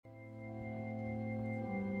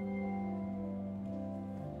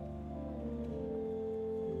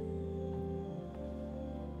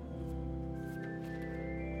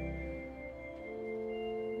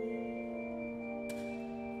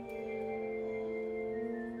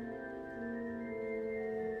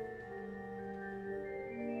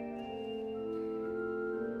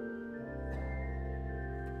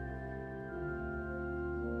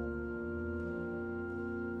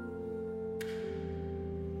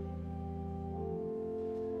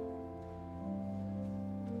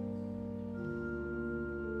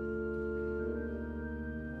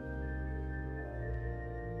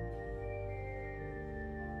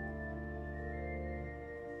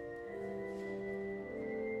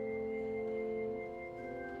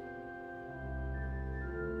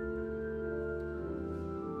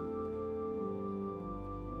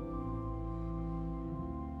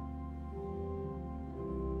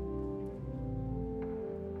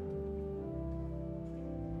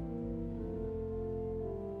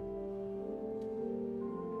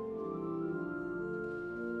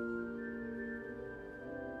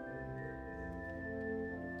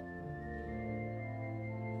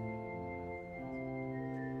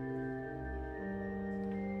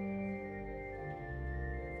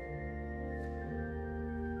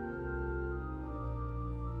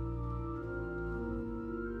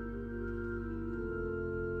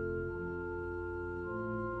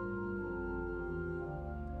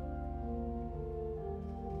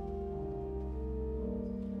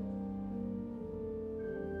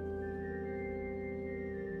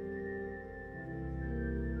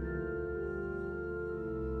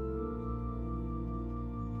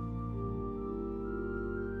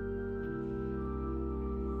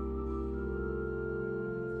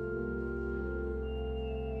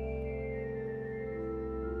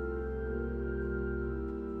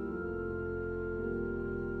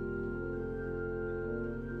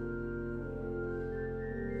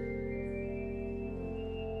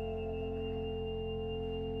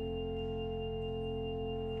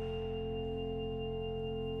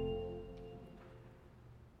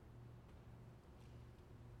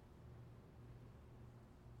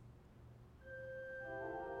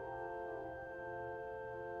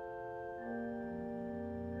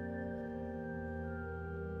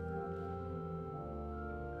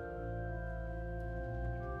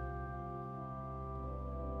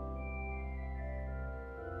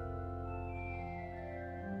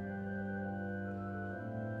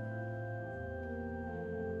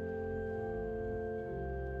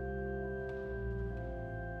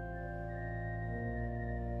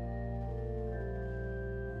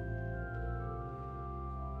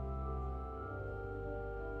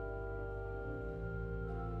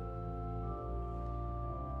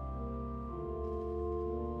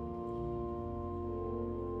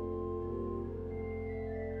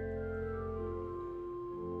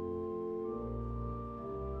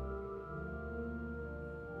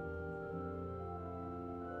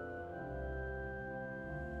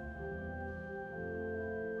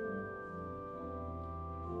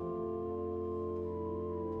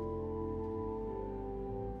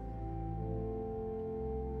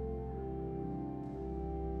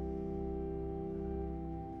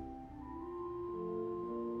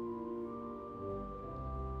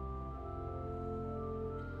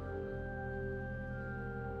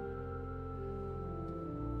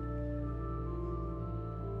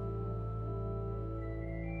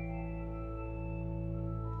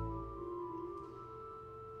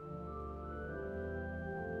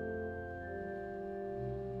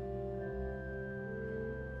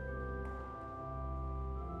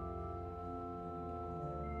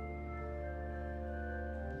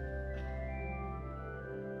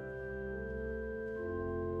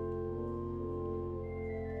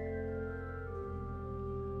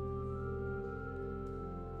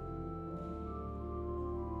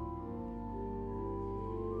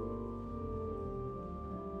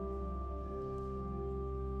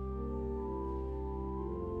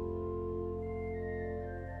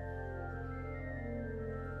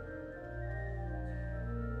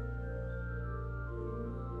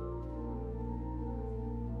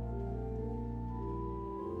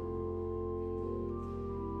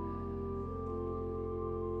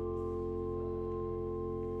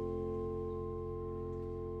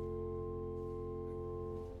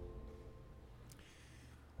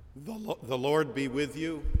The Lord be with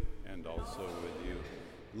you, and also with you.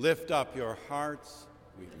 Lift up your hearts.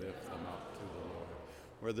 We lift them up to the Lord.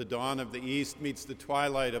 Where the dawn of the east meets the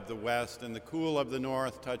twilight of the west, and the cool of the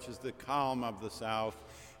north touches the calm of the south,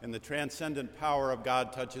 and the transcendent power of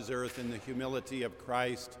God touches earth in the humility of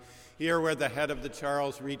Christ. Here where the head of the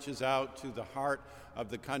Charles reaches out to the heart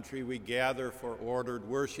of the country, we gather for ordered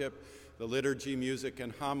worship. The liturgy, music,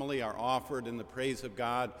 and homily are offered in the praise of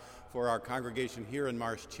God for our congregation here in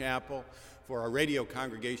Marsh Chapel, for our radio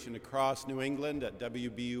congregation across New England at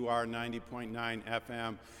WBUR 90.9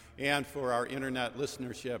 FM, and for our internet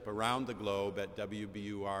listenership around the globe at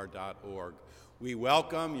WBUR.org. We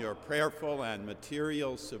welcome your prayerful and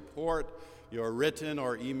material support, your written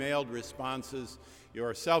or emailed responses,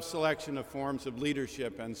 your self-selection of forms of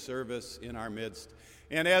leadership and service in our midst.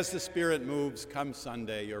 And as the Spirit moves, come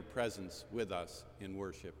Sunday, your presence with us in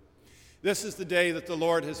worship. This is the day that the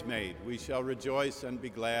Lord has made. We shall rejoice and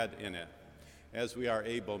be glad in it. As we are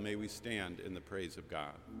able, may we stand in the praise of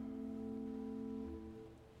God.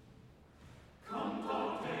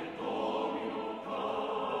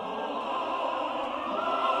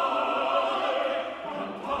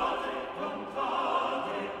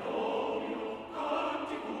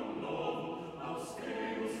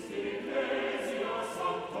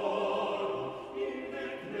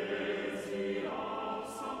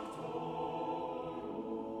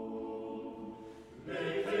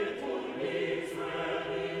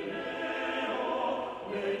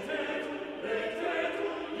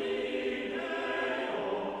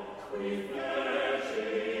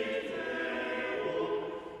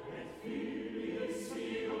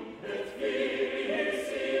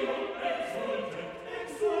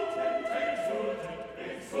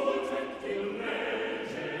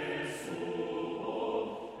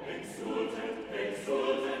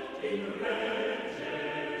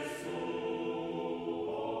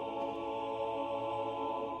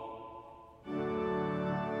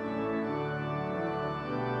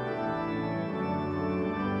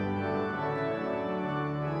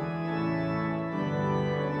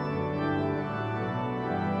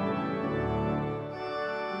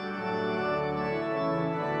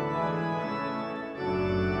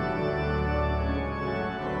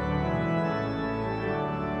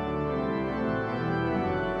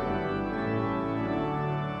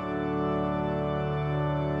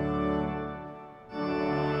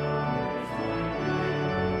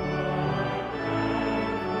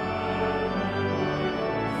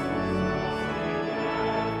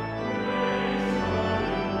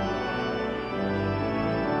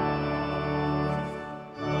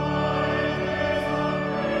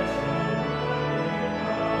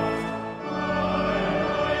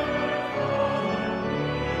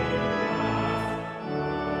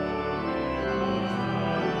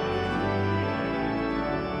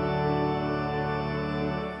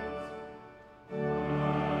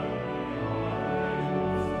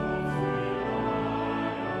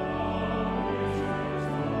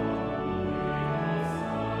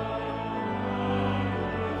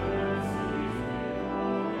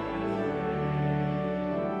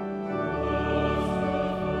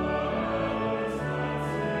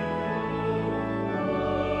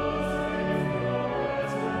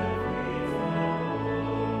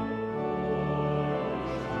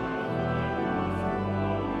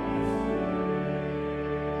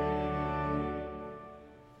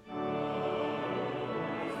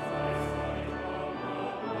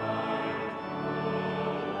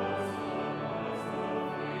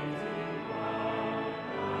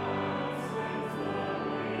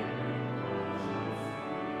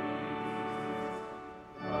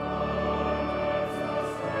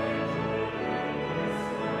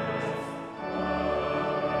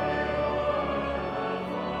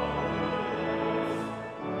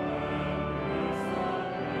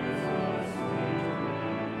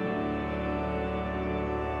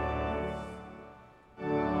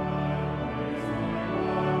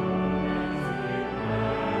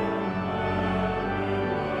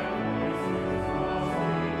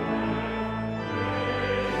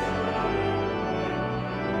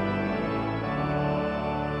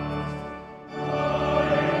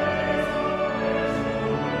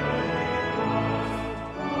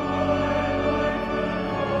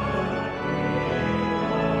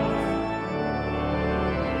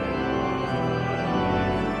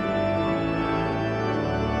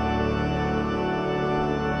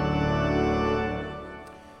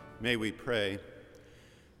 May we pray.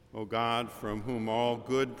 O God, from whom all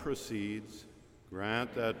good proceeds,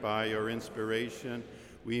 grant that by your inspiration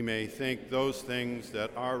we may think those things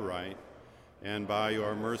that are right, and by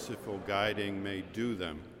your merciful guiding may do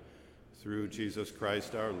them, through Jesus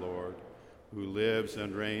Christ our Lord, who lives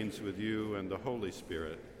and reigns with you and the Holy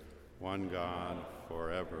Spirit, one God,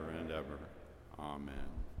 forever and ever. Amen.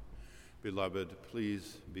 Beloved,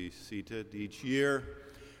 please be seated. Each year,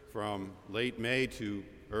 from late May to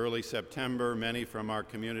early September, many from our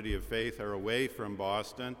community of faith are away from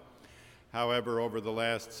Boston. However, over the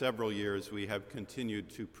last several years, we have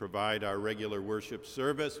continued to provide our regular worship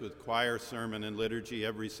service with choir, sermon, and liturgy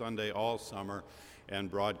every Sunday all summer and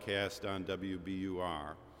broadcast on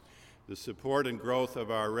WBUR. The support and growth of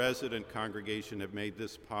our resident congregation have made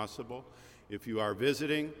this possible. If you are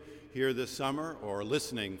visiting here this summer or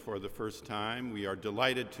listening for the first time, we are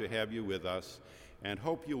delighted to have you with us and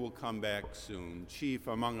hope you will come back soon. Chief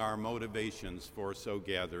among our motivations for so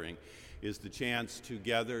gathering is the chance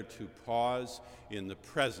together to pause in the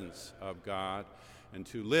presence of God and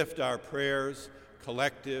to lift our prayers,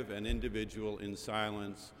 collective and individual, in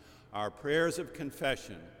silence, our prayers of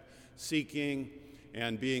confession, seeking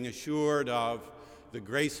and being assured of the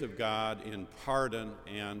grace of God in pardon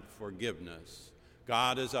and forgiveness.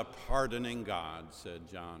 God is a pardoning God, said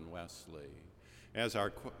John Wesley. As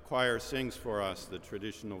our choir sings for us the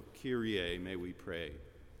traditional Kyrie, may we pray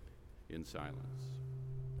in silence.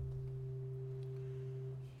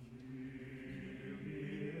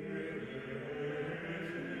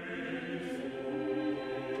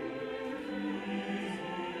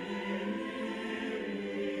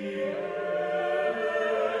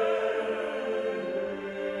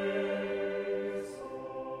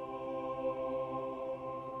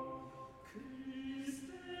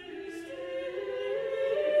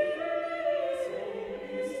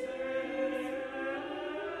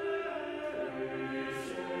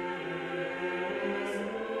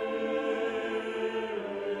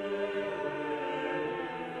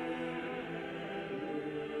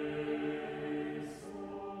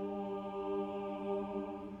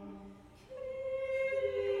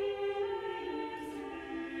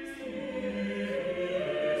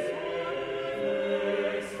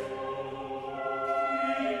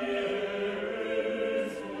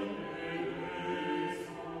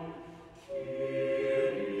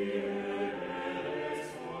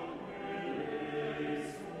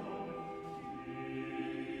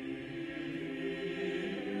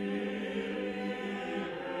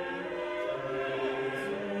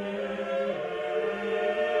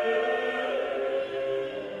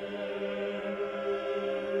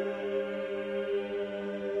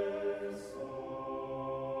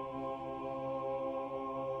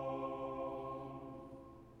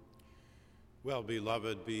 Well,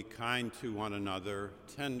 beloved, be kind to one another,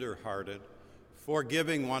 tender-hearted,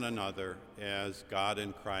 forgiving one another as God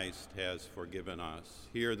in Christ has forgiven us.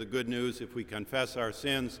 Hear the good news: if we confess our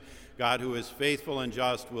sins, God, who is faithful and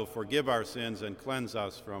just, will forgive our sins and cleanse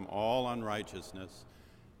us from all unrighteousness.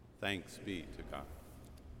 Thanks be to God.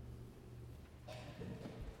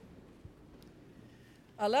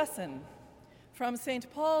 A lesson from St.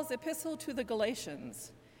 Paul's Epistle to the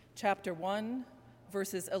Galatians, chapter 1,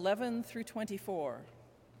 verses 11 through 24.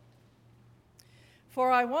 For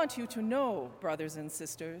I want you to know, brothers and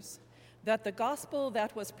sisters, that the gospel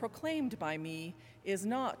that was proclaimed by me is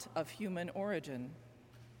not of human origin.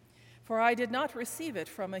 For I did not receive it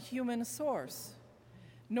from a human source,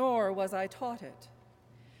 nor was I taught it,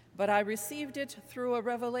 but I received it through a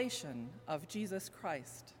revelation of Jesus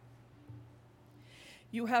Christ.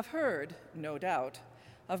 You have heard, no doubt,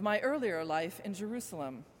 of my earlier life in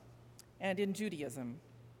Jerusalem and in Judaism.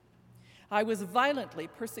 I was violently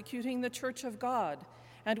persecuting the Church of God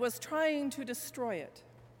and was trying to destroy it.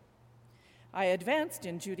 I advanced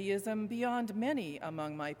in Judaism beyond many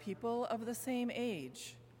among my people of the same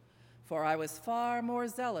age, for I was far more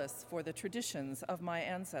zealous for the traditions of my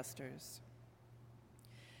ancestors.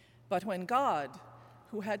 But when God,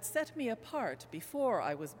 who had set me apart before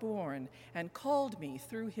I was born and called me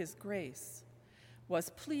through his grace, was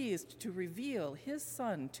pleased to reveal his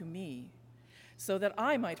Son to me, so that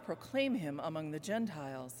I might proclaim him among the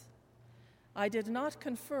Gentiles, I did not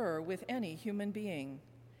confer with any human being,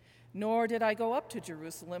 nor did I go up to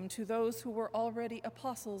Jerusalem to those who were already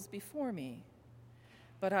apostles before me,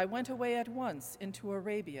 but I went away at once into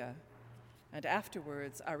Arabia, and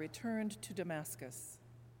afterwards I returned to Damascus.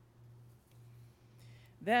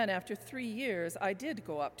 Then, after 3 years, I did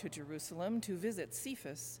go up to Jerusalem to visit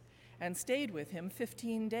Cephas, and stayed with him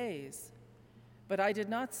 15 days. But I did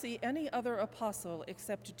not see any other apostle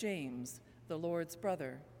except James, the Lord's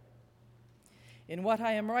brother. In what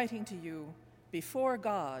I am writing to you, before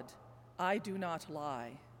God, I do not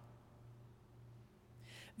lie.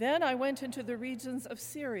 Then I went into the regions of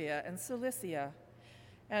Syria and Cilicia,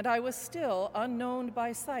 and I was still unknown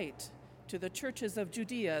by sight to the churches of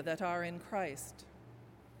Judea that are in Christ.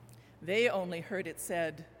 They only heard it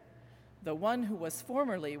said, "The one who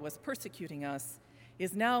formerly was persecuting us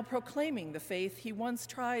is now proclaiming the faith he once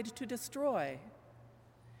tried to destroy."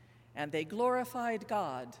 And they glorified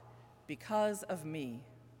God because of me.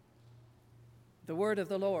 The word of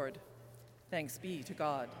the Lord. Thanks be to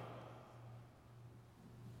God.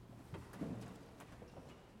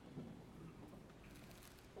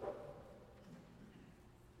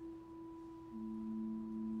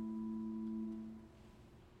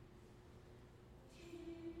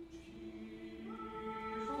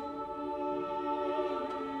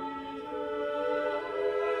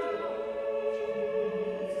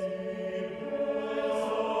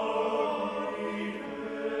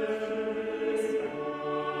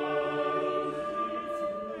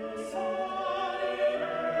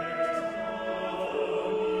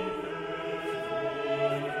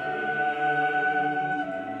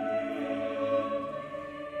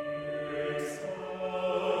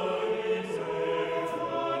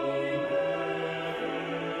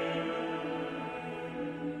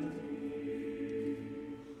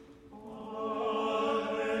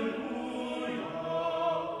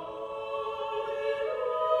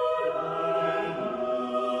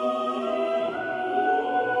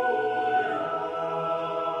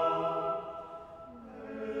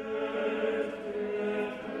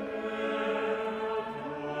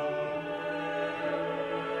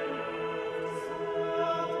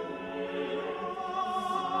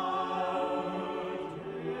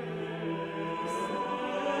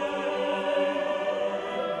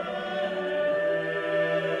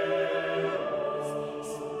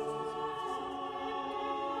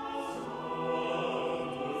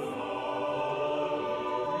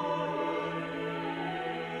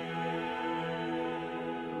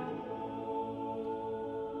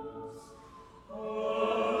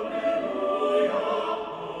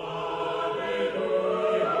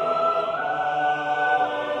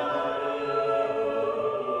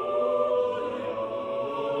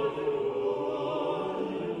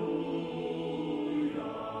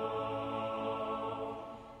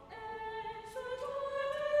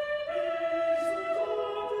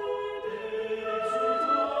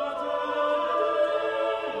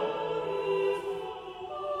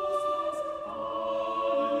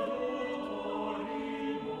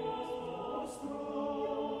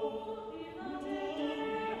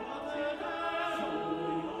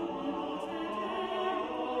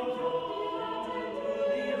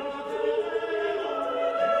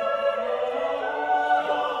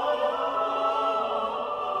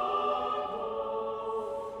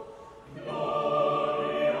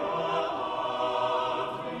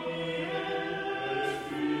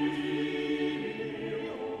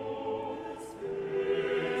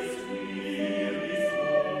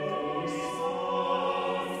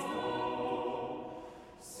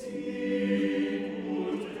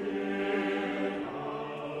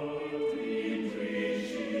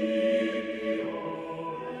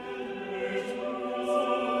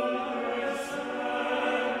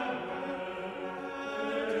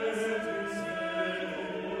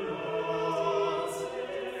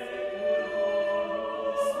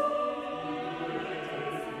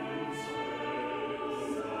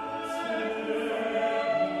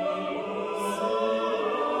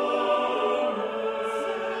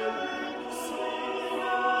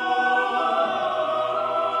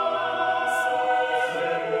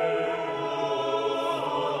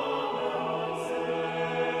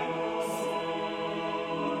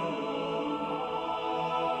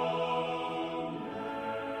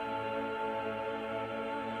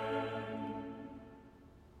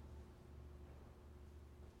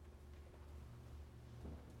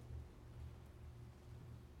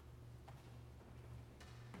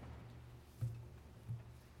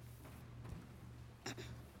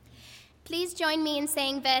 Please join me in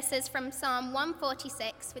saying verses from Psalm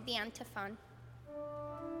 146 with the antiphon.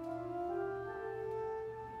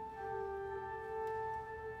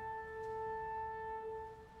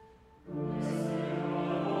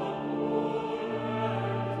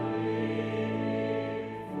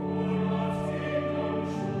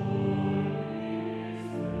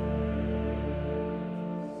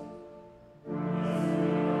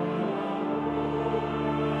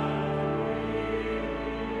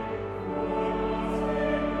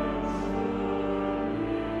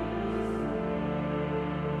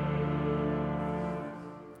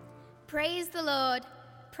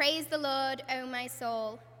 Praise the Lord, O my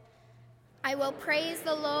soul. I will praise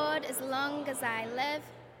the Lord as long as I live.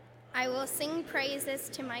 I will sing praises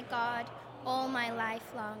to my God all my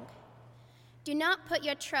life long. Do not put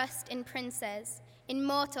your trust in princes, in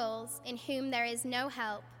mortals in whom there is no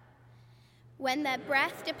help. When their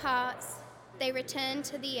breath departs, they return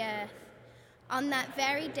to the earth. On that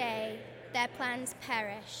very day, their plans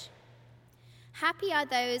perish. Happy are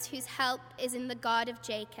those whose help is in the God of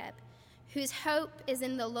Jacob, whose hope is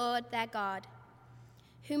in the Lord their God,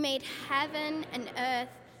 who made heaven and earth,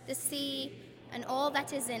 the sea, and all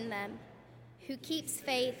that is in them, who keeps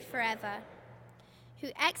faith forever, who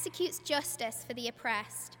executes justice for the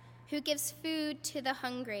oppressed, who gives food to the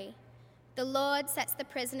hungry. The Lord sets the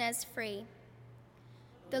prisoners free.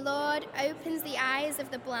 The Lord opens the eyes of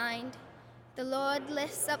the blind. The Lord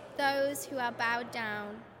lifts up those who are bowed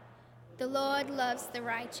down. The Lord loves the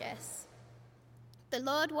righteous. The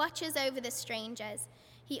Lord watches over the strangers.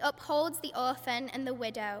 He upholds the orphan and the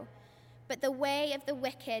widow, but the way of the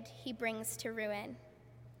wicked he brings to ruin.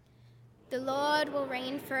 The Lord will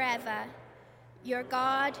reign forever. Your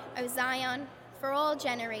God, O Zion, for all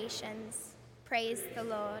generations. Praise the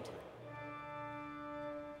Lord.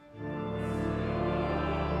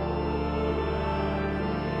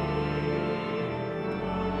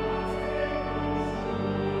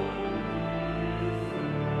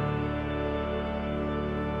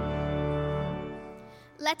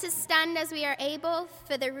 Let us stand as we are able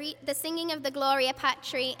for the singing of the Gloria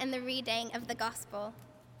Patri and the reading of the Gospel.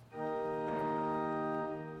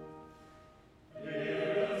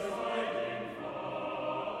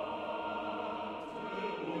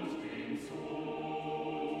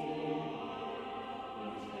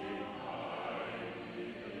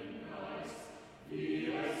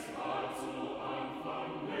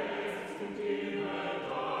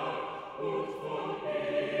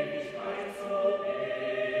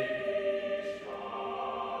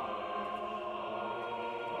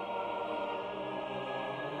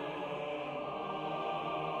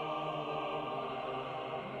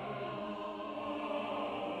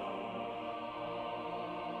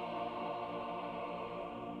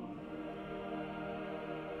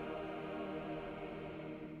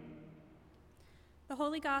 The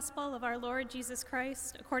Holy Gospel of our Lord Jesus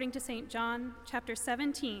Christ, according to St. John, chapter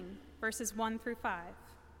 17, verses 1 through 5.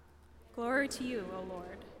 Glory to you, O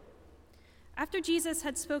Lord. After Jesus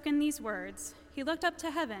had spoken these words, he looked up to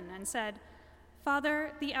heaven and said,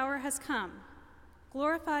 Father, the hour has come.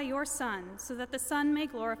 Glorify your Son, so that the Son may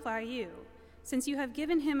glorify you, since you have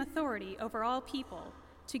given him authority over all people,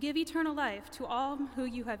 to give eternal life to all who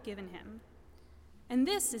you have given him. And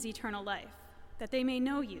this is eternal life, that they may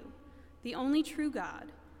know you, the only true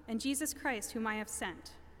God, and Jesus Christ, whom I have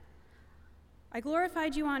sent. I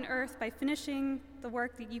glorified you on earth by finishing the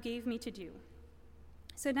work that you gave me to do.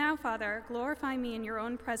 So now, Father, glorify me in your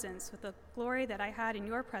own presence with the glory that I had in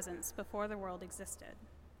your presence before the world existed.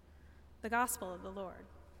 The Gospel of the Lord.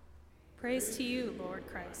 Praise to you, Lord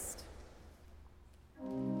Christ.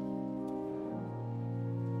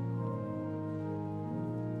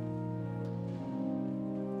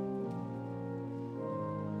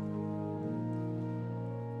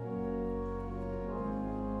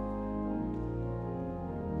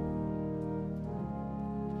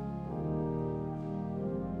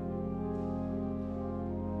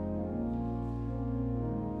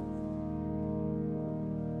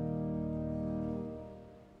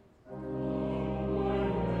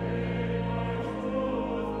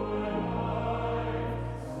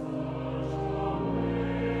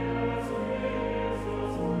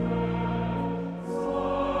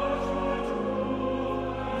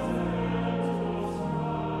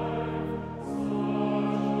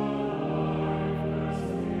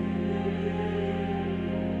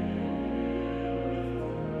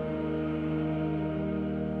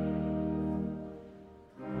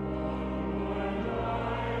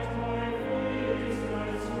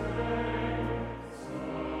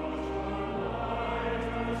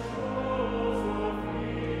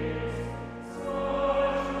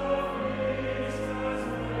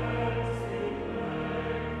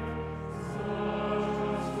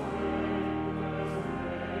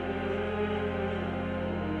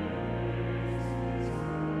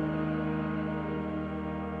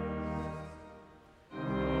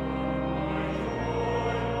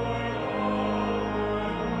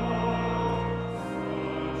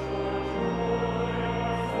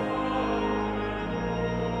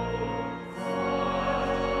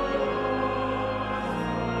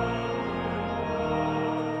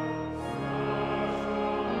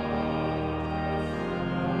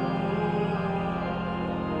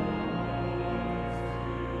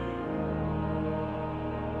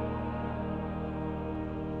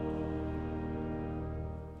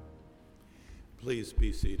 Please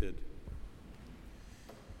be seated.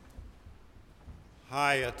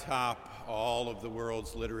 High atop all of the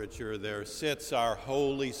world's literature, there sits our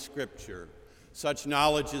holy scripture. Such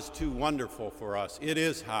knowledge is too wonderful for us. It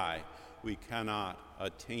is high. We cannot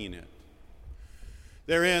attain it.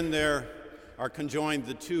 Therein there are conjoined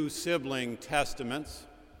the two sibling testaments,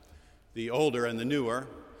 the older and the newer,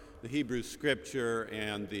 the Hebrew scripture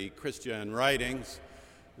and the Christian writings.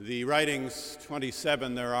 The writings,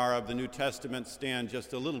 27 there are of the New Testament, stand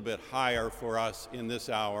just a little bit higher for us in this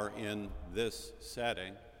hour, in this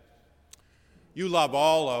setting. You love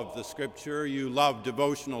all of the scripture. You love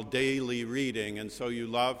devotional daily reading, and so you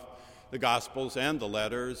love the Gospels and the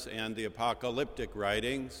letters and the apocalyptic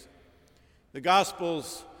writings. The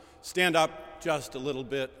Gospels stand up just a little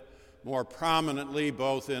bit more prominently,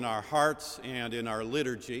 both in our hearts and in our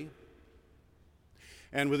liturgy.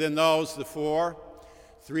 And within those, the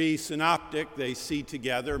three synoptic, they see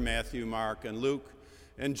together, Matthew, Mark, and Luke,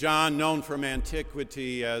 and John, known from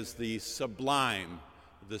antiquity as the sublime,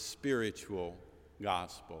 the spiritual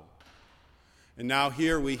gospel. And now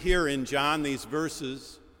here we hear in John these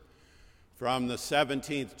verses from the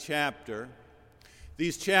 17th chapter.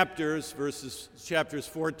 These chapters, chapters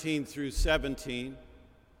 14 through 17,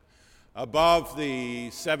 above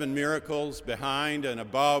the 7 miracles behind and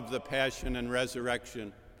above the passion and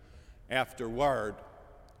resurrection afterward,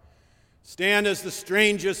 stand as the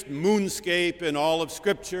strangest moonscape in all of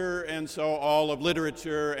Scripture, and so all of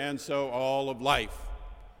literature, and so all of life.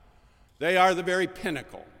 They are the very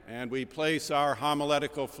pinnacle, and we place our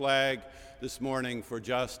homiletical flag this morning for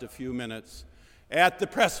just a few minutes at the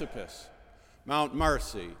precipice: Mount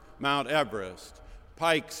Marcy, Mount Everest,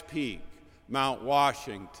 Pikes Peak, Mount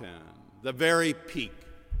Washington, the very peak.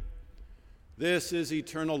 This is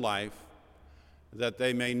eternal life, that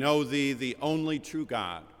they may know thee, the only true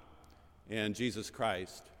God, and Jesus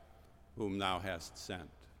Christ, whom thou hast sent.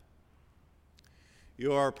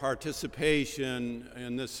 Your participation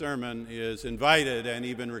in this sermon is invited and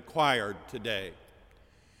even required today.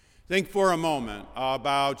 Think for a moment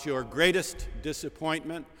about your greatest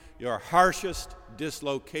disappointment, your harshest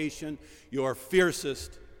dislocation, your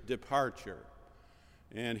fiercest departure.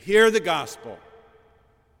 And hear the gospel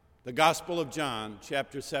of John,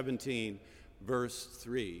 chapter 17, verse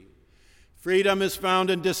 3. Freedom is found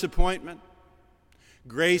in disappointment,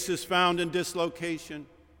 grace is found in dislocation,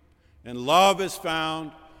 and love is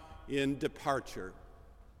found in departure.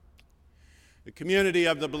 The community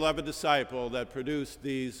of the beloved disciple that produced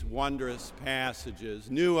these wondrous passages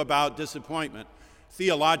knew about disappointment,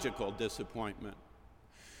 theological disappointment.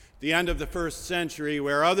 At the end of the first century,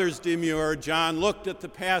 where others demurred, John looked at the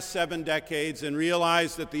past 7 decades and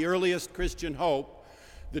realized that the earliest Christian hope,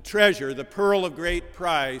 the treasure, the pearl of great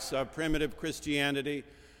price of primitive Christianity,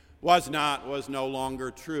 was no longer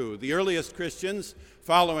true. The earliest Christians,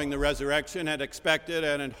 following the resurrection, had expected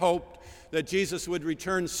and had hoped that Jesus would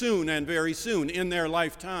return soon and very soon in their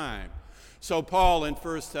lifetime. So Paul in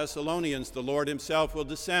 1 Thessalonians, the Lord himself will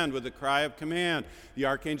descend with a cry of command, the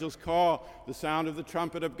archangel's call, the sound of the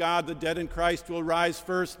trumpet of God, the dead in Christ will rise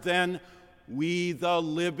first, then we, the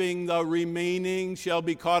living, the remaining, shall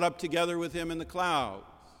be caught up together with him in the clouds.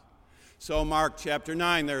 So Mark chapter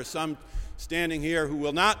 9, there are some standing here who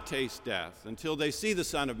will not taste death until they see the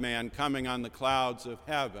Son of Man coming on the clouds of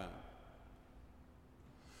heaven.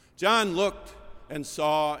 John looked and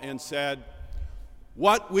saw and said,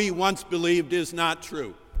 what we once believed is not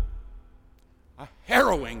true. A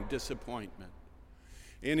harrowing disappointment.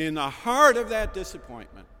 And in the heart of that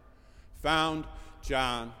disappointment found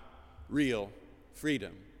John real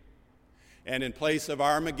freedom. And in place of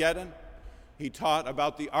Armageddon, he taught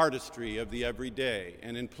about the artistry of the everyday.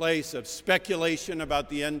 And in place of speculation about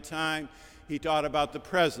the end time, he taught about the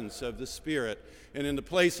presence of the Spirit. And in the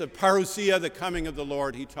place of parousia, the coming of the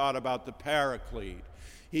Lord, he taught about the Paraclete.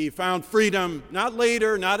 He found freedom, not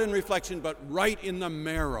later, not in reflection, but right in the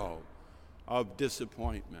marrow of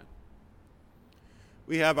disappointment.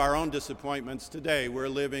 We have our own disappointments today. We're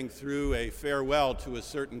living through a farewell to a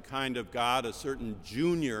certain kind of God, a certain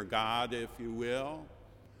junior God, if you will.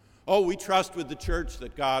 Oh, we trust with the church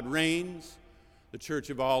that God reigns, the church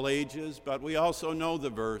of all ages, but we also know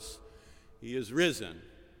the verse, he is risen.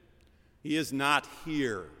 He is not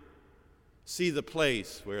here. See the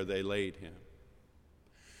place where they laid him.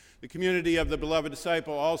 The community of the beloved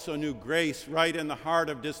disciple also knew grace right in the heart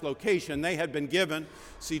of dislocation. They had been given,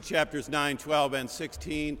 see chapters 9, 12, and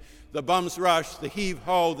 16, the bum's rush, the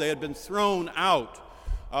heave-ho. They had been thrown out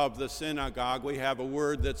of the synagogue. We have a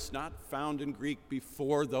word that's not found in Greek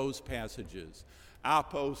before those passages.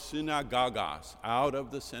 Aposynagogos, out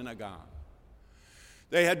of the synagogue.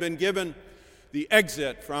 They had been given the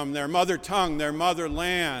exit from their mother tongue, their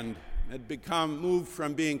motherland, had moved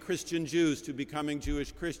from being Christian Jews to becoming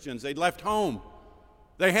Jewish Christians. They'd left home.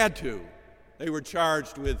 They had to. They were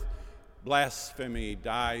charged with blasphemy,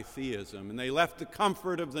 ditheism, and they left the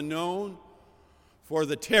comfort of the known for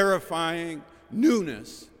the terrifying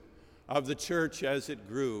newness of the church as it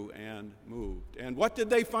grew and moved. And what did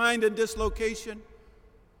they find in dislocation?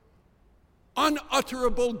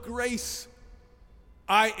 Unutterable grace.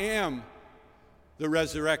 I am the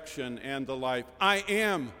resurrection and the life. I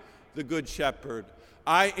am the good shepherd.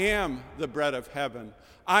 I am the bread of heaven.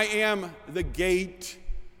 I am the gate.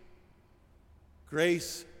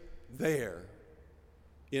 Grace there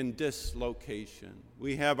in dislocation.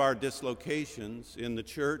 We have our dislocations in the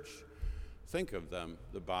church. Think of them,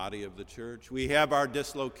 the body of the church. We have our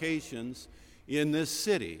dislocations in this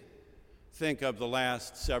city. Think of the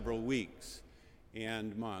last several weeks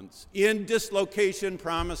and months. In dislocation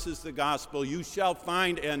promises the gospel, you shall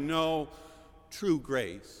find and know true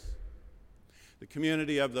grace. The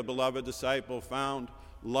community of the beloved disciple found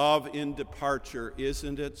love in departure.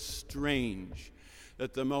 Isn't it strange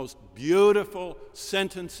that the most beautiful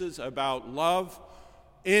sentences about love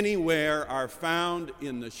anywhere are found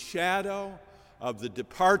in the shadow of the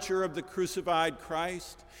departure of the crucified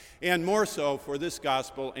Christ, and more so for this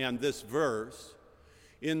gospel and this verse,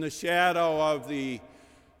 in the shadow of the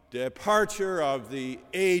departure of the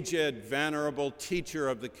aged, venerable teacher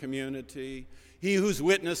of the community, he whose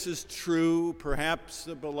witness is true, perhaps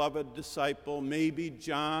the beloved disciple, maybe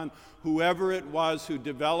John, whoever it was who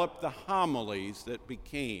developed the homilies that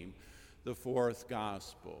became the fourth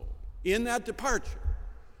gospel. In that departure,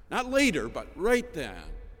 not later, but right then,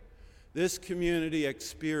 this community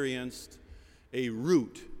experienced a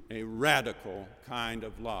radical kind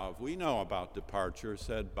of love. We know about departure,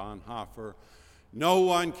 said Bonhoeffer. No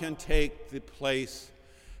one can take the place,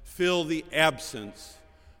 fill the absence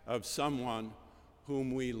of someone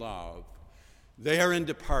whom we love. There in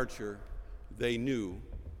departure, they knew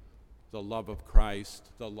the love of Christ,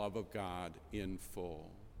 the love of God in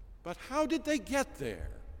full. But how did they get there?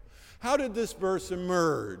 How did this verse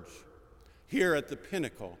emerge here at the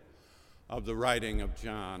pinnacle of the writing of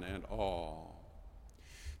John and all?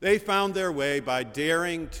 They found their way by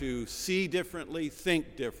daring to see differently,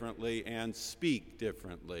 think differently, and speak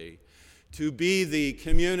differently, to be the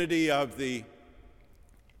community of the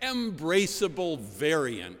Embraceable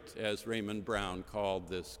Variant, as Raymond Brown called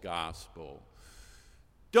this gospel.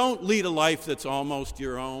 Don't lead a life that's almost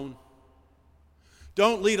your own.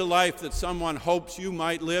 Don't lead a life that someone hopes you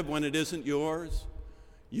might live when it isn't yours.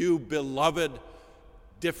 You beloved,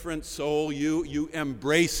 different soul, you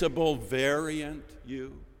embraceable variant,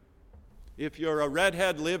 you. If you're a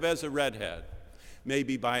redhead, live as a redhead.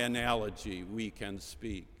 Maybe by analogy we can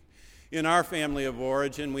speak. In our family of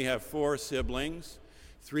origin, we have 4 siblings,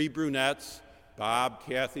 3 brunettes, Bob,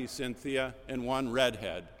 Kathy, Cynthia, and 1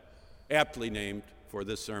 redhead, aptly named for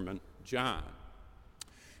this sermon, John.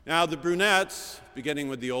 Now, the brunettes, beginning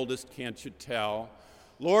with the oldest, can't you tell,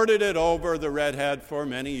 lorded it over the redhead for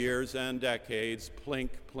many years and decades, plink,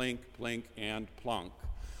 plink, plink, and plunk.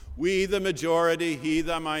 We the majority, he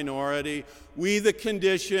the minority. We the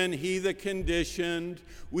condition, he the conditioned.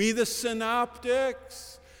 We the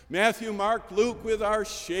synoptics, Matthew, Mark, Luke with our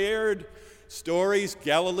shared stories,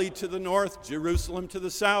 Galilee to the north, Jerusalem to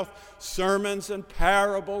the south, sermons and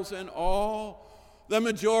parables and all, the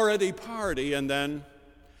majority party, and then,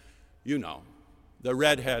 you know, the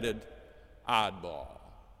redheaded oddball.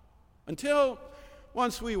 Until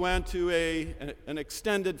once we went to an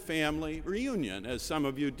extended family reunion, as some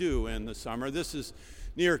of you do in the summer. This is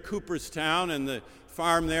near Cooperstown, and the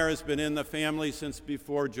farm there has been in the family since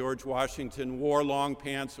before George Washington wore long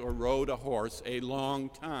pants or rode a horse a long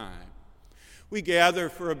time. We gather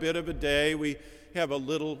for a bit of a day. We have a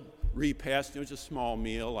little repast, just a small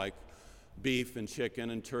meal like beef and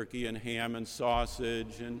chicken and turkey and ham and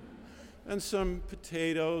sausage and some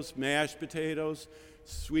potatoes, mashed potatoes,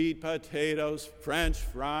 sweet potatoes, French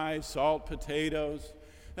fries, salt potatoes,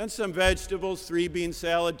 and some vegetables, 3-bean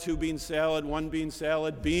salad, 2-bean salad, 1-bean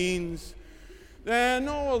salad, beans. Then,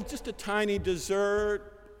 just a tiny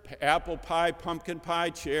dessert, apple pie, pumpkin pie,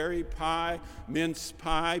 cherry pie, mince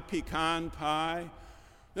pie, pecan pie.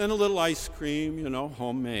 Then a little ice cream,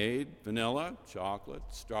 homemade, vanilla, chocolate,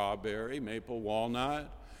 strawberry, maple walnut.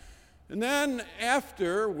 And then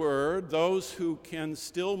afterward, those who can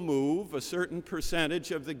still move, a certain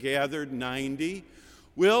percentage of the gathered 90,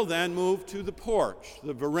 will then move to the porch,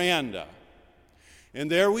 the veranda.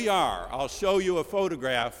 And there we are. I'll show you a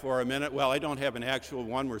photograph for a minute. Well, I don't have an actual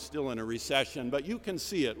one. We're still in a recession, but you can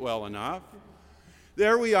see it well enough.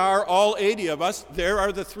 There we are, all 80 of us. There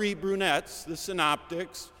are the 3 brunettes, the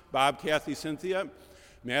synoptics, Bob, Kathy, Cynthia.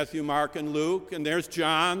 Matthew, Mark, and Luke, and there's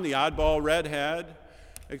John, the oddball redhead,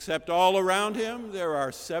 except all around him there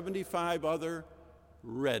are 75 other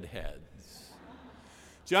redheads.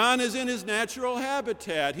 John is in his natural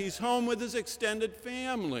habitat. He's home with his extended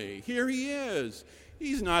family. Here he is.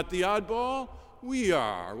 He's not the oddball. We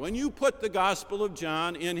are. When you put the Gospel of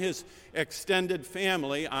John in his extended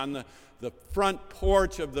family on the front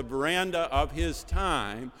porch of the veranda of his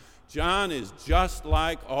time, John is just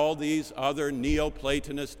like all these other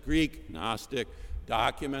Neoplatonist Greek Gnostic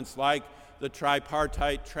documents, like the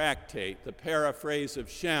tripartite tractate, the paraphrase of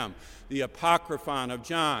Shem, the apocryphon of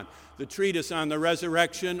John, the treatise on the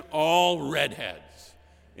resurrection, all redheads.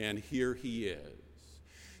 And here he is.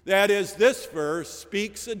 That is, this verse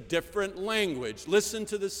speaks a different language. Listen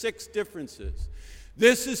to the 6 differences.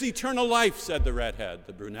 This is eternal life, said the redhead.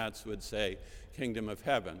 The brunettes would say, kingdom of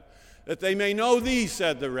heaven. That they may know thee,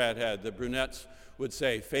 said the redhead. The brunettes would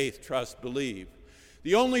say, faith, trust, believe.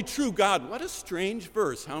 The only true God. What a strange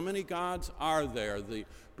verse. How many gods are there? The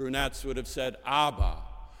brunettes would have said, Abba.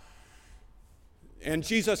 And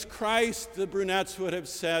Jesus Christ, the brunettes would have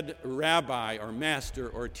said, rabbi or master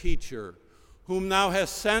or teacher. Whom thou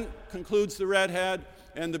hast sent, concludes the redhead,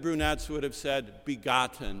 and the brunettes would have said,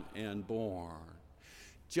 begotten and born.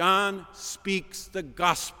 John speaks the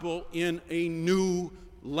gospel in a new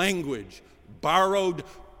language, borrowed,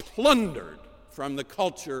 plundered from the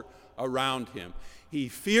culture around him. He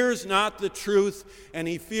fears not the truth, and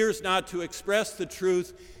he fears not to express the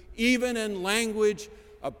truth, even in language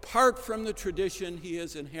apart from the tradition he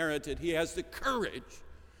has inherited. He has the courage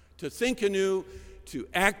to think anew, to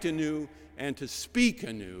act anew, and to speak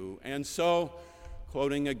anew. And so,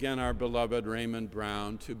 quoting again our beloved Raymond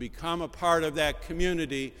Brown, to become a part of that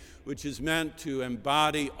community which is meant to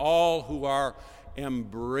embody all who are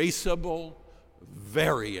embraceable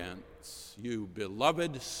variants. You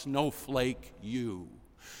beloved snowflake, you.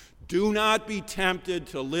 Do not be tempted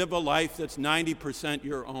to live a life that's 90%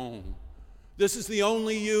 your own. This is the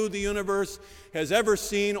only you the universe has ever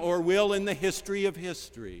seen or will in the history of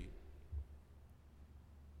history.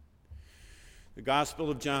 The Gospel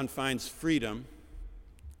of John finds freedom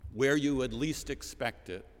where you would least expect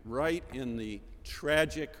it, right in the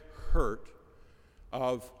tragic hurt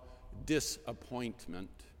of disappointment.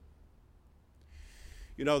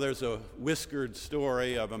 You know, there's a whiskered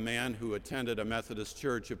story of a man who attended a Methodist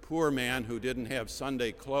church, a poor man who didn't have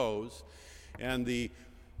Sunday clothes, and the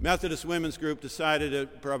Methodist Women's Group decided to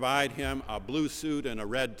provide him a blue suit and a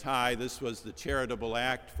red tie. This was the charitable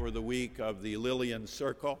act for the week of the Lillian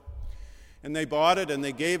Circle. And they bought it and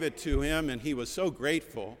they gave it to him, and he was so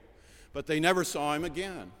grateful, but they never saw him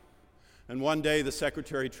again. And one day the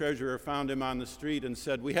secretary-treasurer found him on the street and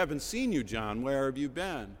said, we haven't seen you, John. Where have you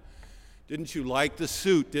been? Didn't you like the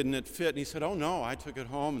suit? Didn't it fit? And he said, oh, no, I took it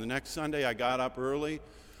home. And the next Sunday I got up early.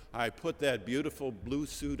 I put that beautiful blue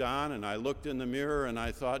suit on, and I looked in the mirror, and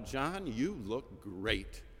I thought, John, you look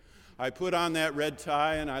great. I put on that red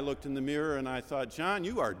tie, and I looked in the mirror, and I thought, John,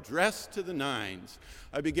 you are dressed to the nines.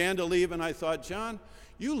 I began to leave, and I thought, John,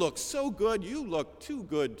 you look so good. You look too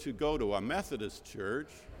good to go to a Methodist church.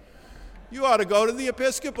 You ought to go to the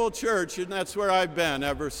Episcopal church, and that's where I've been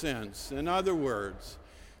ever since. In other words,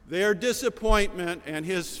 their disappointment and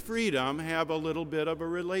his freedom have a little bit of a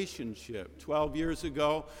relationship. 12 years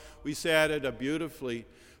ago, we sat at a beautifully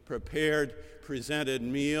prepared, presented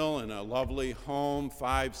meal in a lovely home,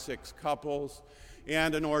 5-6 couples,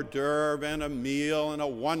 and an hors d'oeuvre and a meal and a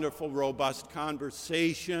wonderful, robust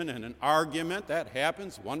conversation and an argument. That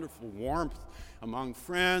happens, wonderful warmth among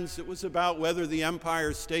friends. It was about whether the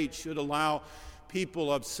Empire State should allow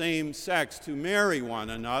people of same sex to marry one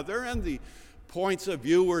another, and the points of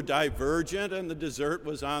view were divergent, and the dessert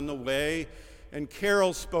was on the way, and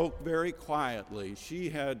Carol spoke very quietly. She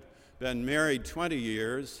had been married 20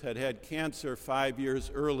 years, had had cancer 5 years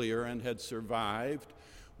earlier, and had survived.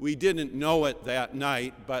 We didn't know it that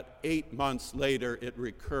night, but 8 months later it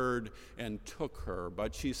recurred and took her.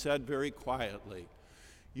 But she said very quietly,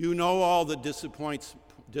 you know all the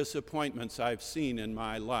disappointments I've seen in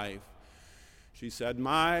my life. She said,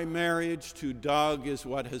 my marriage to Doug is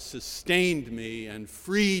what has sustained me and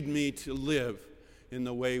freed me to live in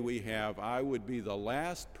the way we have. I would be the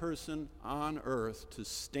last person on earth to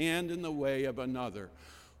stand in the way of another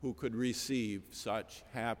who could receive such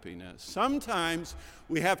happiness. Sometimes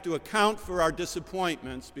we have to account for our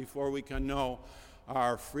disappointments before we can know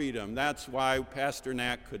our freedom. That's why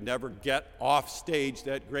Pasternak could never get off stage,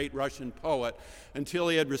 that great Russian poet, until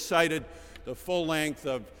he had recited the full length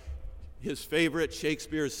of his favorite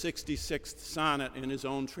Shakespeare's 66th sonnet in his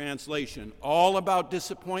own translation, all about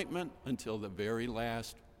disappointment until the very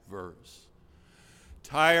last verse.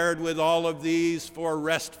 Tired with all of these, for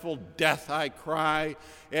restful death I cry,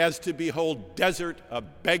 as to behold desert a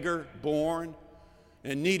beggar born,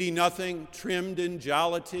 and needy nothing trimmed in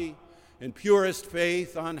jollity, and purest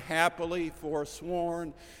faith unhappily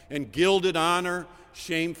forsworn, and gilded honor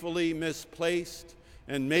shamefully misplaced,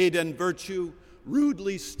 and maiden virtue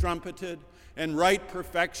rudely strumpeted, and right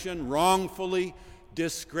perfection wrongfully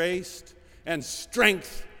disgraced, and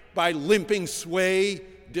strength by limping sway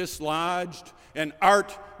dislodged, and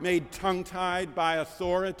art made tongue-tied by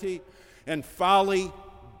authority, and folly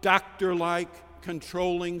doctor-like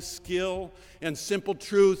controlling skill, and simple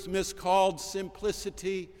truth miscalled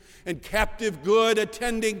simplicity, and captive good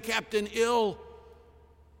attending captain ill.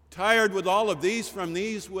 Tired with all of these, from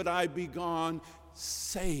these would I be gone,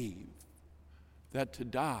 save that to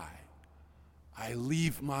die I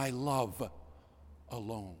leave my love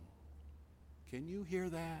alone. Can you hear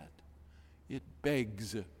that? It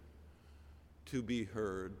begs to be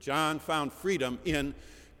heard. John found freedom in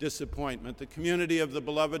disappointment. The community of the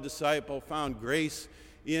beloved disciple found grace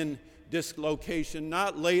in dislocation,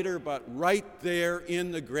 not later, but right there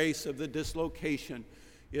in the grace of the dislocation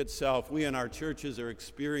itself. We in our churches are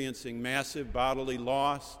experiencing massive bodily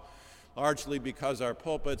loss, largely because our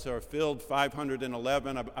pulpits are filled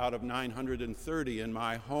 511 out of 930 in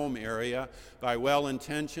my home area by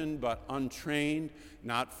well-intentioned but untrained,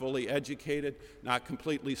 not fully educated, not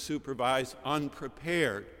completely supervised,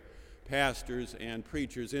 unprepared pastors and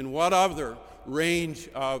preachers. In what other range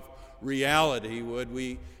of reality would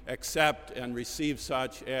we accept and receive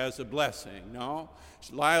such as a blessing? No.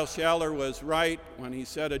 Lyle Schaller was right when he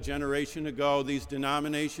said a generation ago, these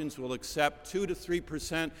denominations will accept 2 to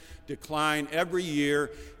 3% decline every year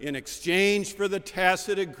in exchange for the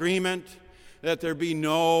tacit agreement that there be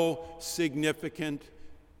no significant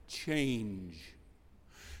change.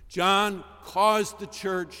 John caused the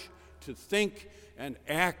church to think and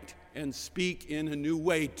act and speak in a new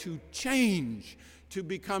way, to change, to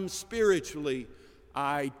become spiritually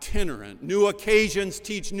itinerant. New occasions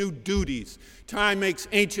teach new duties. Time makes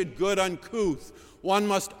ancient good uncouth. One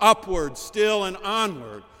must upward, still and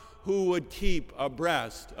onward. Who would keep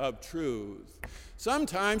abreast of truth?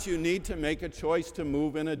 Sometimes you need to make a choice to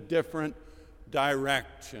move in a different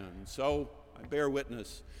direction. So I bear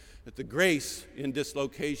witness that the grace in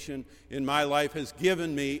dislocation in my life has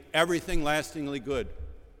given me everything lastingly good.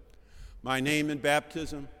 My name in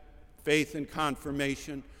baptism, faith in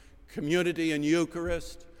confirmation, community in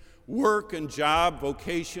Eucharist, work and job,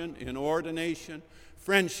 vocation in ordination,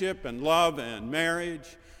 friendship and love and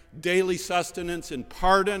marriage, daily sustenance and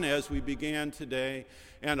pardon as we began today,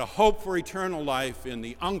 and a hope for eternal life in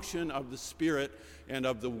the unction of the Spirit and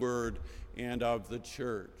of the Word and of the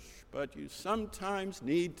church. But you sometimes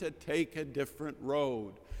need to take a different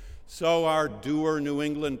road. So our dour New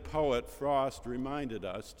England poet Frost reminded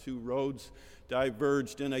us, 2 roads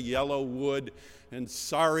diverged in a yellow wood, and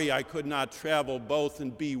sorry I could not travel both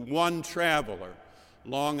and be one traveler.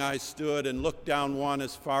 Long I stood and looked down one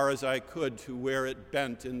as far as I could to where it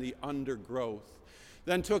bent in the undergrowth.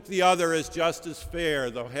 Then took the other as just as fair,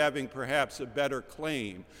 though having perhaps a better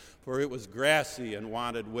claim, for it was grassy and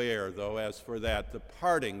wanted wear, though as for that, the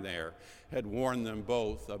parting there had worn them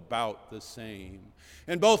both about the same.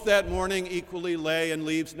 And both that morning equally lay, and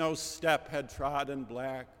leaves no step had trodden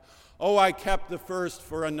black. Oh, I kept the first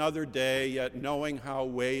for another day, yet knowing how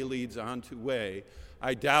way leads on to way,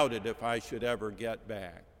 I doubted if I should ever get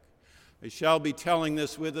back. I shall be telling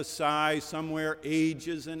this with a sigh, somewhere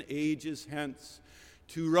ages and ages hence.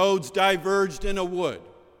 2 roads diverged in a wood,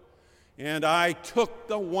 and I took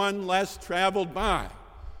the one less traveled by,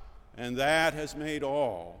 and that has made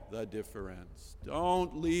all the difference.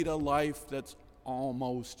 Don't lead a life that's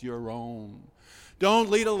almost your own. Don't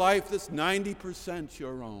lead a life that's 90%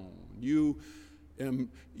 your own. You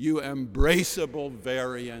embraceable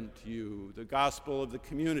variant, you. The gospel of the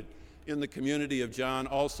community, in the community of John,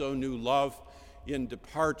 also knew love in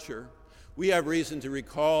departure. We have reason to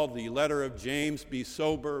recall the letter of James, be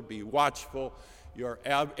sober, be watchful. Your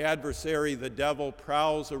adversary, the devil,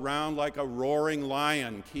 prowls around like a roaring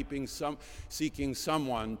lion, seeking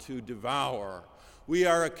someone to devour. We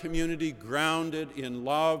are a community grounded in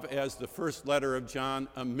love, as the first letter of John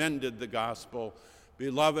amended the gospel.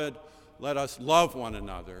 Beloved, let us love one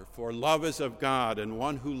another, for love is of God, and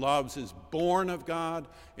one who loves is born of God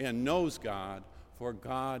and knows God, for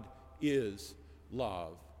God is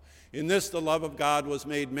love. In this, the love of God was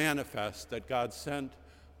made manifest, that God sent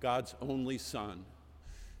God's only Son.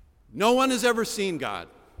 No one has ever seen God,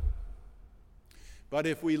 but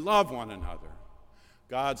if we love one another,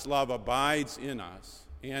 God's love abides in us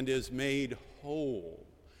and is made whole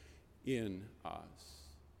in us.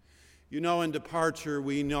 You know, in departure,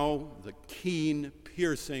 we know the keen,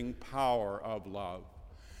 piercing power of love.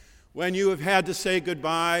 When you have had to say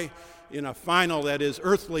goodbye in a final, that is,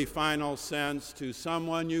 earthly final sense, to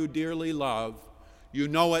someone you dearly love, you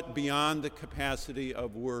know it beyond the capacity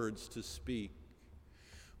of words to speak.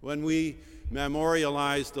 When we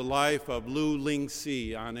memorialized the life of Lu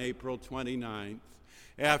Ling-si on April 29th,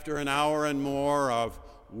 after an hour and more of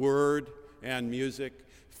word and music,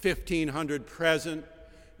 1,500 present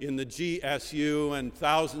in the GSU and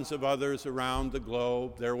thousands of others around the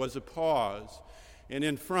globe, there was a pause. And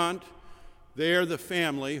in front, there the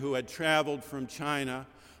family who had traveled from China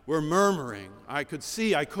were murmuring. I could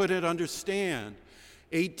see, I couldn't understand.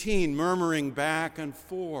 18 murmuring back and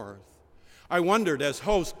forth. I wondered, as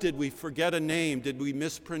host, did we forget a name? Did we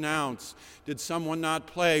mispronounce? Did someone not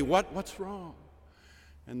play? What's wrong?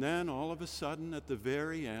 And then all of a sudden, at the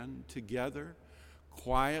very end, together,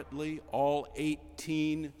 quietly, all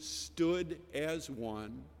 18 stood as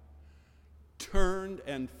one, turned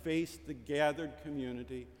and faced the gathered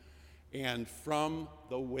community, and from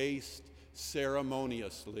the waist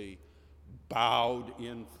ceremoniously bowed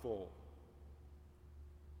in full.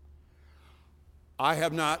 I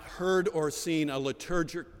have not heard or seen a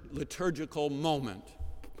liturgical moment,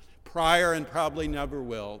 prior and probably never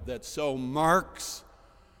will, that so marks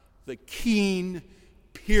the keen,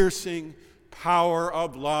 piercing power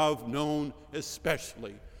of love known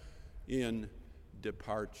especially in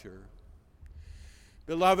departure.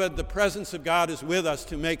 Beloved, the presence of God is with us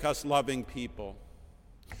to make us loving people.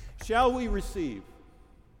 Shall we receive?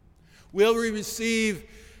 Will we receive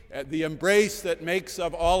the embrace that makes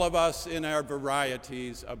of all of us in our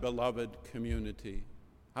varieties a beloved community?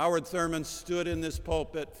 Howard Thurman stood in this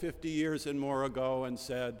pulpit 50 years and more ago and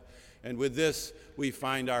said, and with this we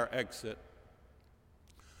find our exit.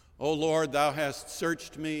 O Lord, thou hast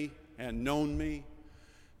searched me and known me.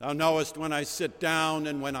 Thou knowest when I sit down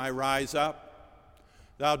and when I rise up.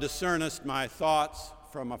 Thou discernest my thoughts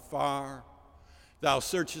from afar. Thou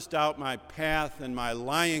searchest out my path and my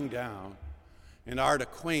lying down, and art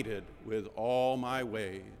acquainted with all my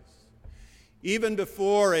ways. Even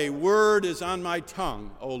before a word is on my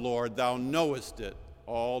tongue, O Lord, thou knowest it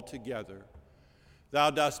altogether.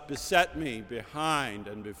 Thou dost beset me behind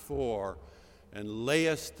and before, and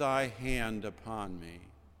layest thy hand upon me.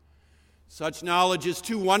 Such knowledge is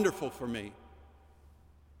too wonderful for me.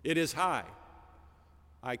 It is high.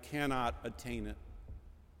 I cannot attain it.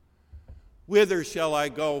 Whither shall I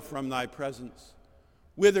go from thy presence?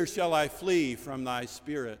 Whither shall I flee from thy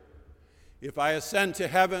spirit? If I ascend to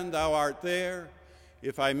heaven, thou art there.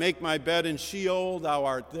 If I make my bed in Sheol, thou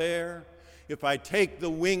art there. If I take the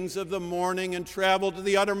wings of the morning and travel to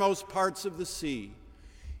the uttermost parts of the sea,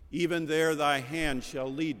 even there thy hand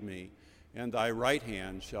shall lead me, and thy right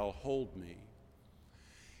hand shall hold me.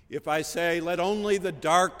 If I say, let only the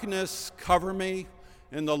darkness cover me,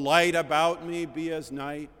 and the light about me be as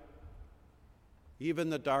night, even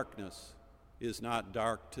the darkness is not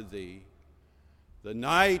dark to thee. The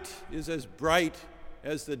night is as bright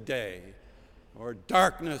as the day, or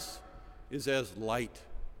darkness is as light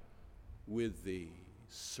with thee.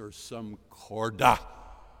 Sursum corda.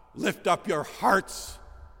 Lift up your hearts.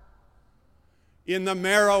 In the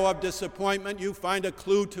marrow of disappointment, you find a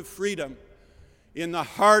clue to freedom. In the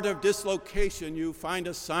heart of dislocation, you find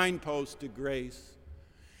a signpost to grace.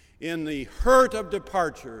 In the hurt of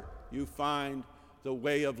departure, you find the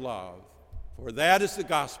way of love. For that is the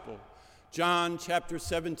gospel. John chapter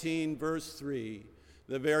 17, verse 3,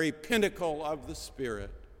 the very pinnacle of the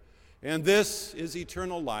Spirit. And this is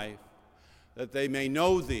eternal life, that they may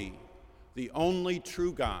know thee, the only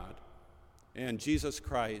true God, and Jesus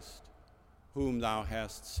Christ, whom thou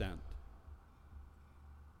hast sent.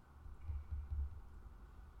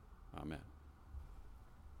 Amen.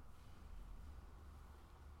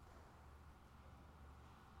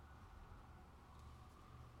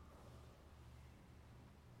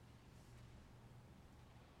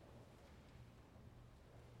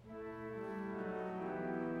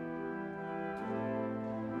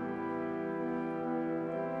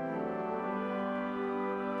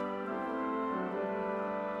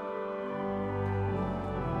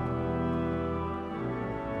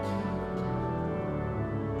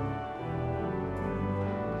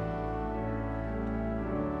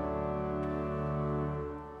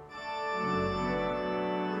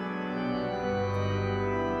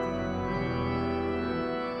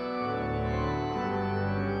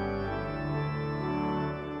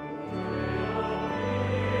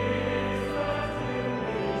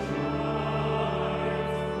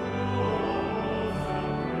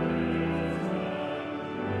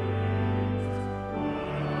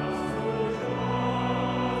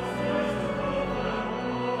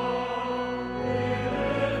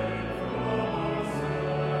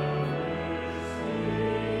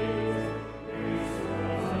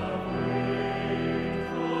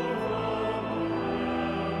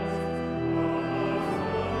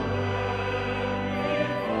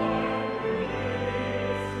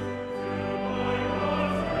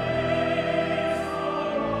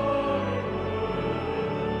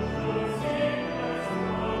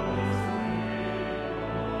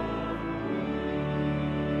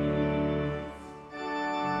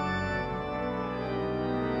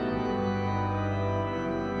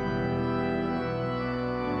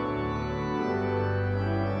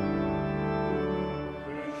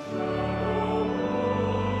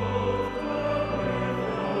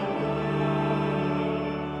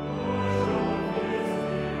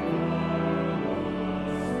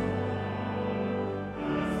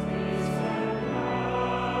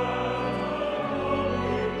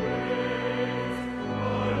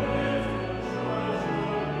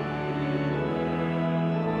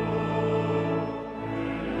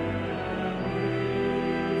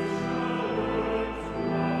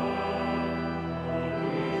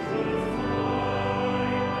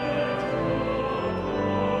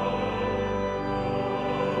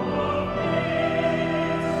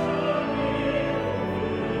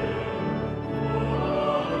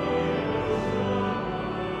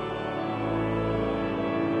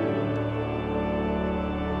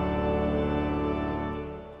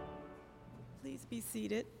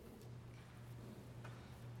 seated.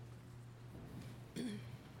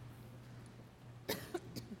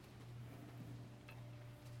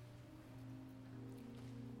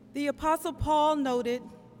 The Apostle Paul noted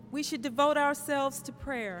we should devote ourselves to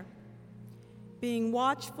prayer, being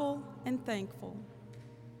watchful and thankful.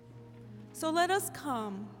 So let us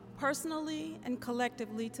come personally and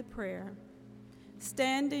collectively to prayer,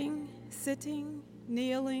 standing, sitting,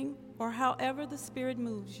 kneeling, or however the Spirit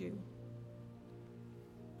moves you.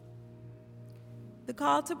 The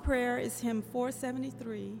call to prayer is hymn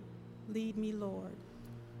 473, Lead Me, Lord.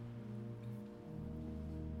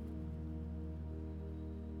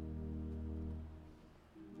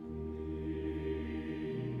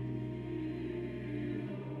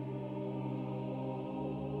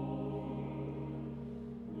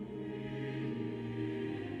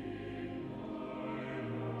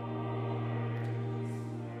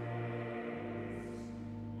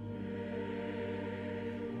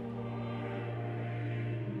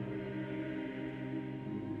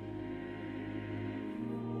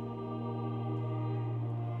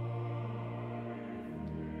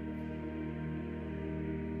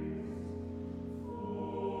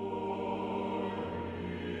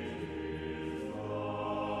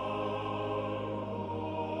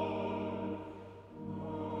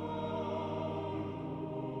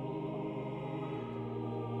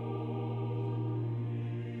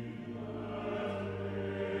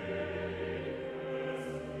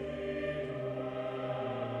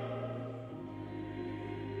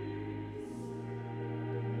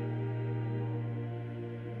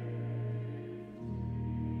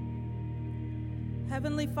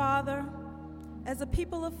 Heavenly Father, as a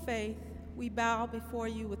people of faith, we bow before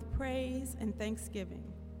you with praise and thanksgiving.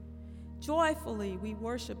 Joyfully, we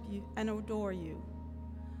worship you and adore you.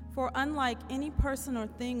 For unlike any person or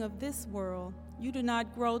thing of this world, you do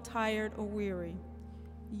not grow tired or weary.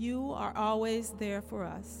 You are always there for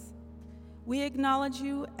us. We acknowledge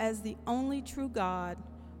you as the only true God,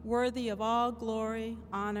 worthy of all glory,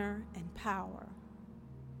 honor, and power.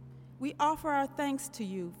 We offer our thanks to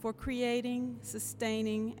you for creating,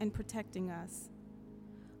 sustaining, and protecting us.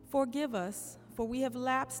 Forgive us, for we have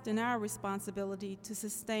lapsed in our responsibility to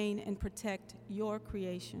sustain and protect your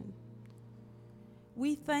creation.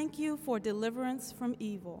 We thank you for deliverance from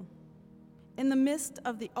evil. In the midst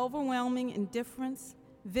of the overwhelming indifference,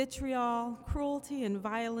 vitriol, cruelty, and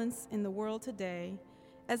violence in the world today,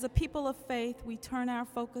 as a people of faith, we turn our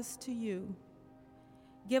focus to you.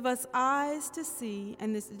 Give us eyes to see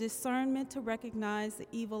and the discernment to recognize the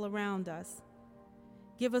evil around us.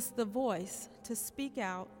 Give us the voice to speak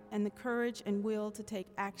out and the courage and will to take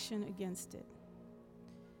action against it.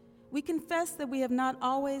 We confess that we have not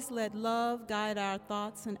always let love guide our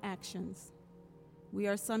thoughts and actions. We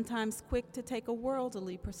are sometimes quick to take a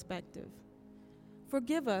worldly perspective.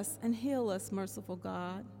 Forgive us and heal us, merciful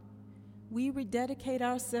God. We rededicate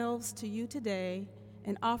ourselves to you today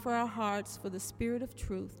and offer our hearts for the Spirit of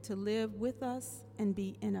truth to live with us and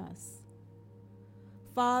be in us.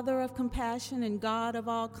 Father of compassion and God of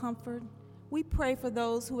all comfort, we pray for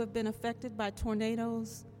those who have been affected by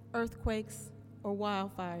tornadoes, earthquakes, or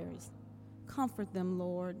wildfires. Comfort them,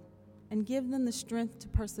 Lord, and give them the strength to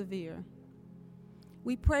persevere.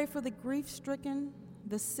 We pray for the grief-stricken,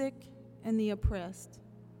 the sick, and the oppressed.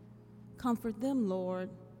 Comfort them, Lord,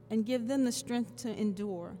 and give them the strength to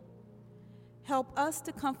endure. Help us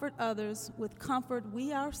to comfort others with comfort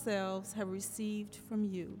we ourselves have received from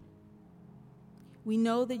you. We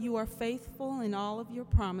know that you are faithful in all of your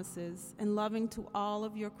promises and loving to all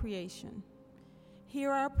of your creation.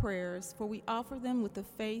 Hear our prayers, for we offer them with the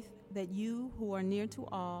faith that you, who are near to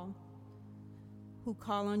all, who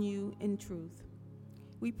call on you in truth.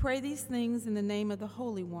 We pray these things in the name of the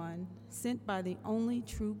Holy One, sent by the only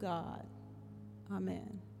true God.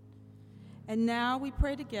 Amen. And now we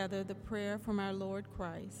pray together the prayer from our Lord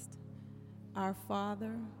Christ. Our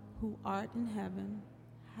Father, who art in heaven,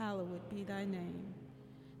 hallowed be thy name.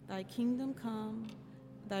 Thy kingdom come,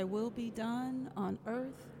 thy will be done on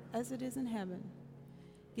earth as it is in heaven.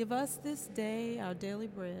 Give us this day our daily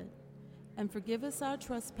bread, and forgive us our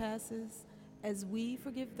trespasses as we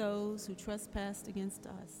forgive those who trespass against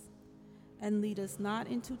us. And lead us not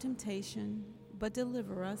into temptation, but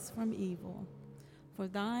deliver us from evil. For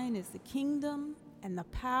thine is the kingdom and the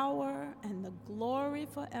power and the glory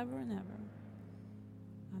forever and ever.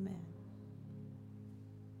 Amen.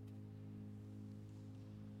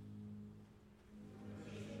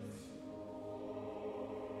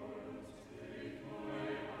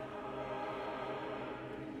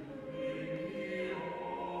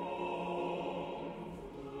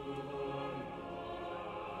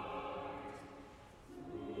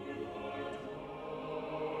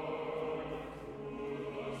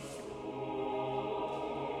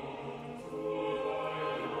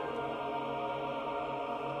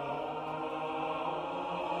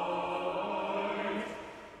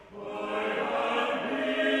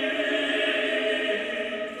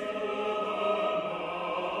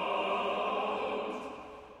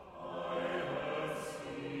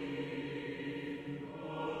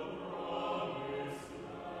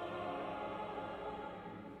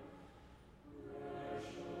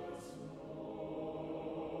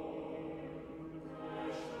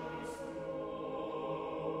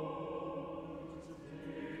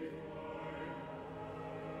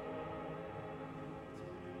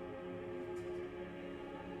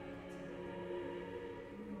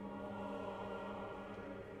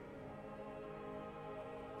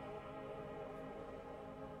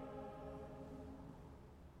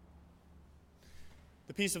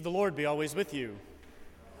 The peace of the Lord be always with you.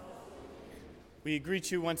 We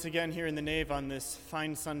greet you once again here in the nave on this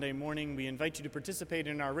fine Sunday morning. We invite you to participate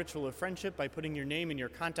in our ritual of friendship by putting your name and your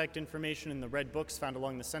contact information in the red books found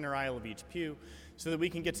along the center aisle of each pew so that we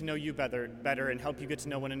can get to know you better and help you get to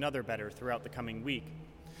know one another better throughout the coming week.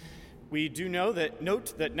 We do note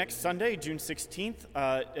that next Sunday, June 16th,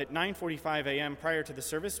 at 9:45 a.m. prior to the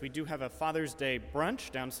service, we do have a Father's Day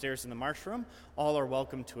brunch downstairs in the Marsh room. All are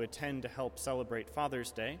welcome to attend to help celebrate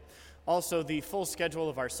Father's Day. Also, the full schedule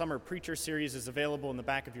of our summer preacher series is available in the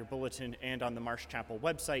back of your bulletin and on the Marsh Chapel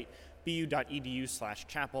website,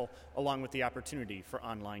 bu.edu/chapel, along with the opportunity for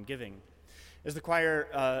online giving. As the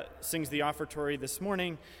choir sings the offertory this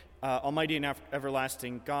morning, Almighty and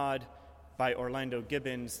Everlasting God, by Orlando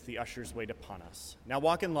Gibbons, the ushers wait upon us. Now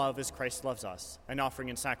walk in love as Christ loves us, an offering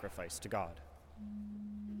and sacrifice to God.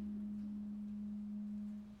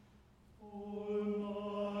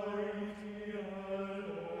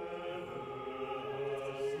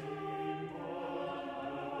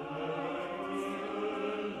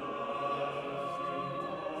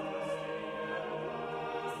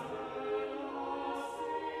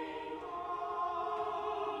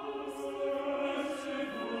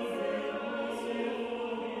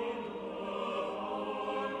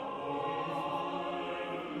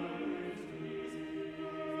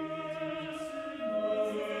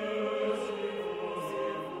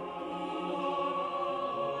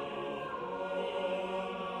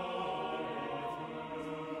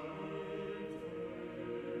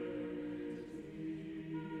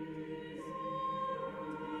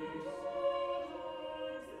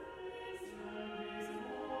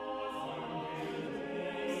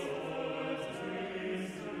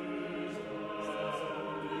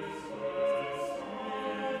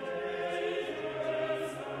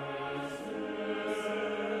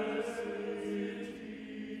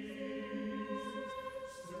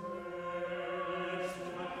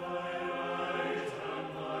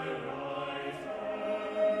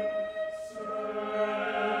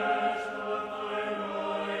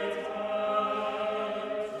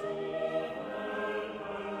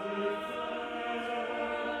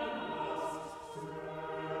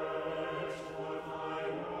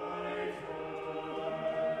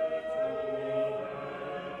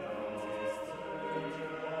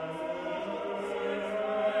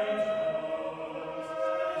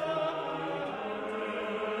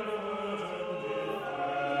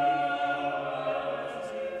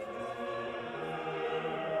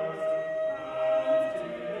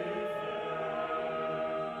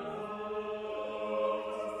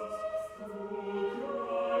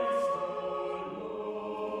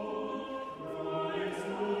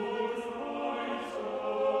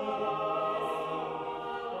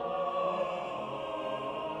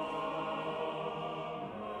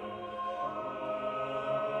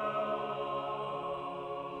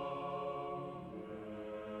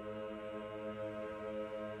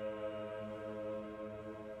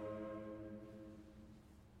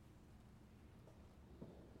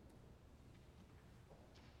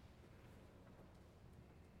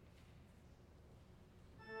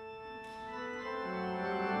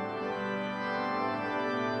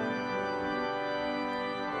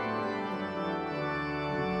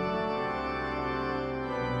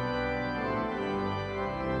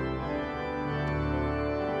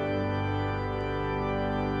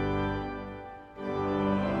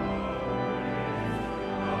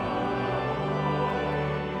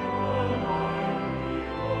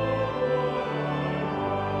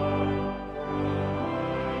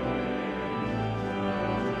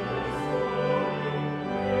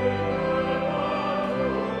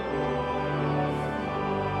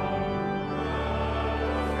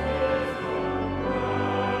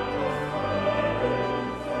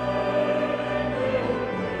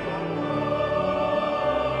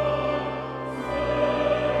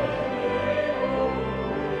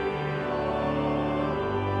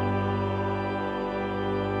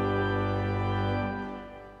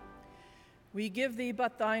 We give thee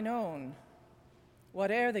but thine own,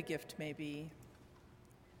 whate'er the gift may be.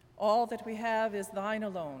 All that we have is thine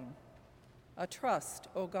alone, a trust,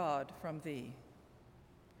 O God, from thee.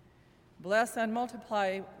 Bless and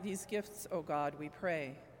multiply these gifts, O God, we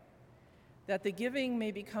pray, that the giving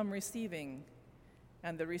may become receiving,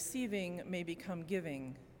 and the receiving may become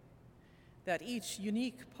giving, that each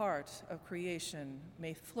unique part of creation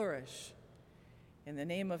may flourish. In the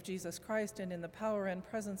name of Jesus Christ and in the power and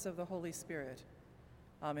presence of the Holy Spirit.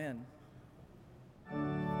 Amen.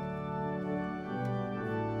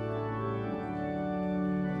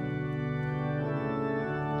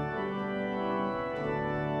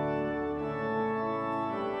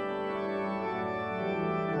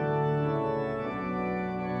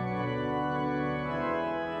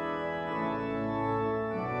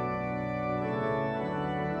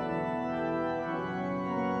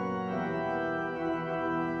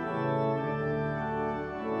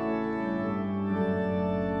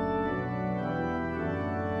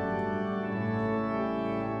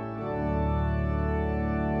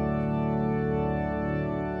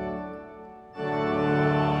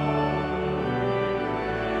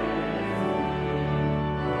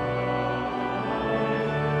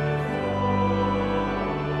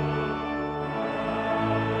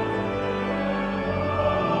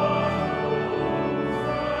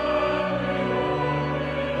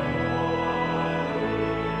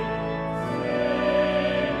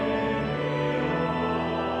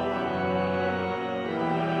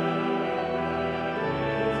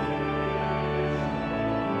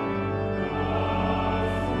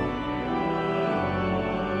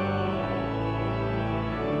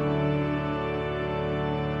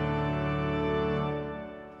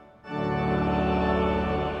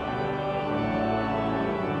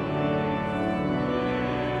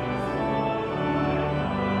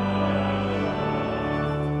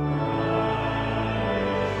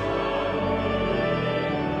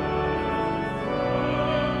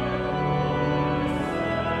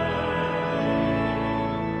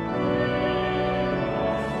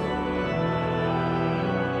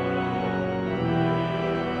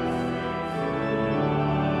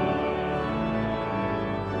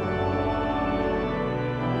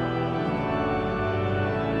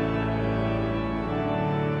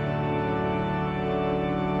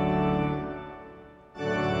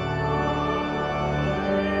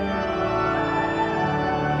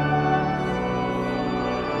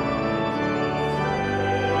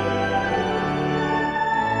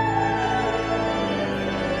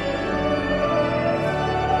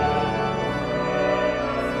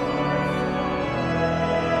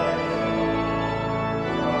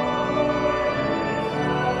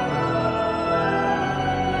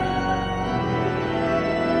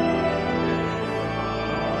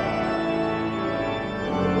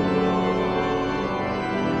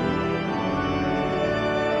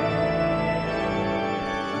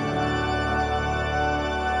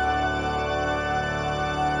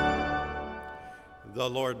 The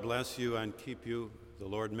Lord bless you and keep you. The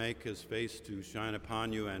Lord make his face to shine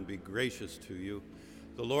upon you and be gracious to you.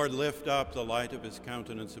 The Lord lift up the light of his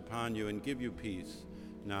countenance upon you and give you peace,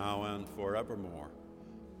 now and forevermore.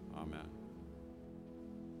 Amen.